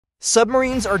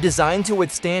Submarines are designed to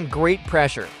withstand great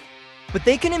pressure, but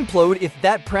they can implode if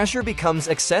that pressure becomes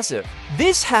excessive.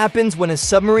 This happens when a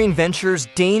submarine ventures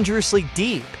dangerously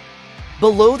deep,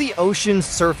 below the ocean's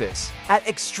surface, at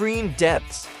extreme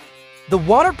depths. The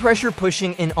water pressure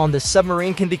pushing in on the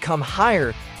submarine can become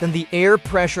higher than the air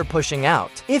pressure pushing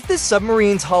out. If the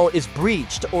submarine's hull is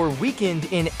breached or weakened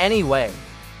in any way,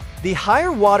 the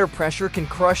higher water pressure can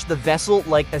crush the vessel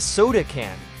like a soda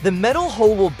can. The metal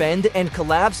hull will bend and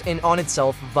collapse in on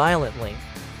itself violently,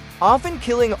 often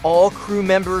killing all crew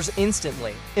members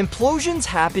instantly. Implosions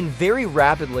happen very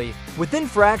rapidly, within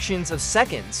fractions of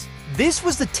seconds. This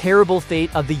was the terrible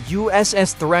fate of the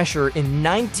USS Thresher in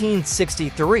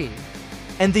 1963,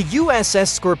 and the USS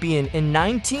Scorpion in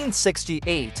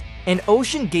 1968, and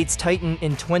Ocean Gate's Titan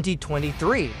in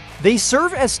 2023. They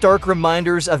serve as stark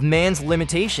reminders of man's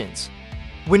limitations.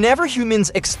 Whenever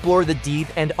humans explore the deep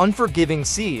and unforgiving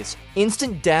seas,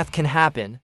 instant death can happen.